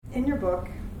In your book,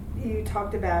 you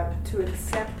talked about to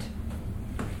accept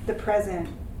the present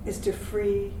is to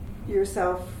free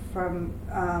yourself from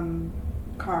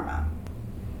karma.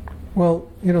 Well,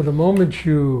 the moment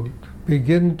you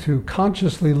begin to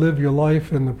consciously live your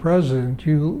life in the present,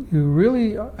 you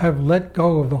really have let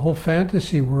go of the whole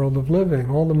fantasy world of living.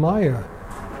 All the Maya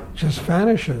just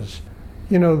vanishes.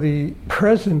 The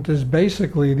present is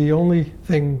basically the only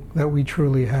thing that we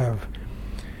truly have.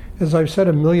 As I've said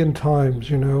a million times,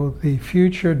 the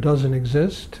future doesn't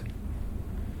exist.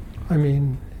 I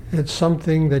mean, it's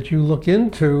something that you look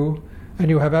into and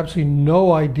you have absolutely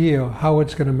no idea how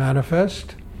it's going to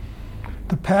manifest.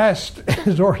 The past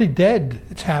is already dead.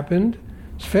 It's happened.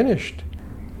 It's finished.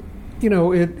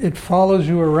 It follows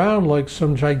you around like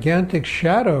some gigantic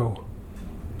shadow.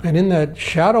 And in that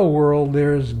shadow world,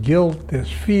 there's guilt,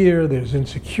 there's fear, there's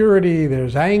insecurity,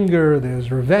 there's anger,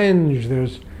 there's revenge,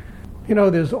 there's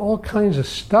all kinds of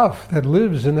stuff that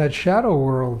lives in that shadow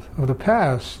world of the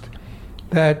past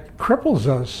that cripples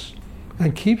us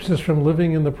and keeps us from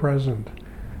living in the present.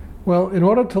 Well, in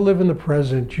order to live in the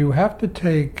present, you have to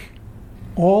take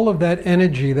all of that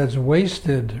energy that's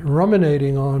wasted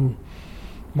ruminating on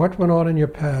what went on in your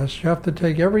past. You have to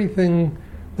take everything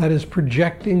that is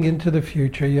projecting into the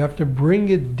future. You have to bring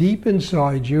it deep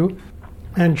inside you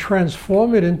and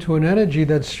transform it into an energy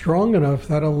that's strong enough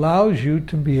that allows you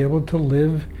to be able to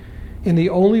live in the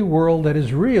only world that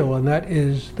is real, and that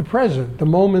is the present, the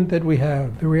moment that we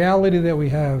have, the reality that we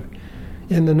have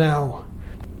in the now.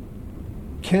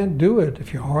 Can't do it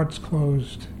if your heart's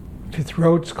closed, if your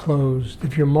throat's closed,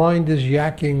 if your mind is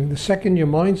yakking. The second your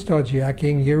mind starts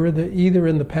yakking, you're either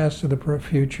in the past or the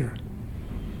future.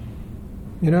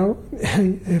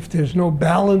 If there's no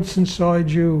balance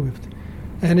inside you, if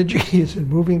energy isn't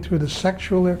moving through the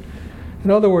sexual area. In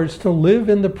other words, to live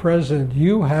in the present,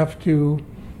 you have to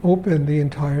open the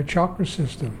entire chakra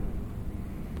system.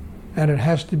 And it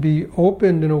has to be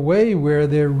opened in a way where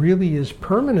there really is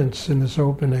permanence in this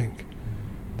opening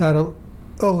that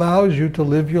allows you to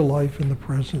live your life in the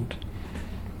present.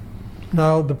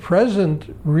 Now, the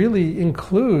present really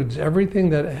includes everything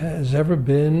that has ever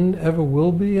been, ever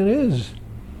will be, and is.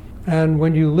 And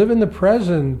when you live in the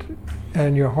present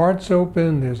and your heart's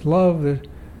open, there's love,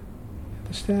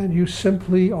 understand, you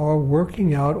simply are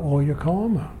working out all your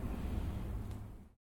karma.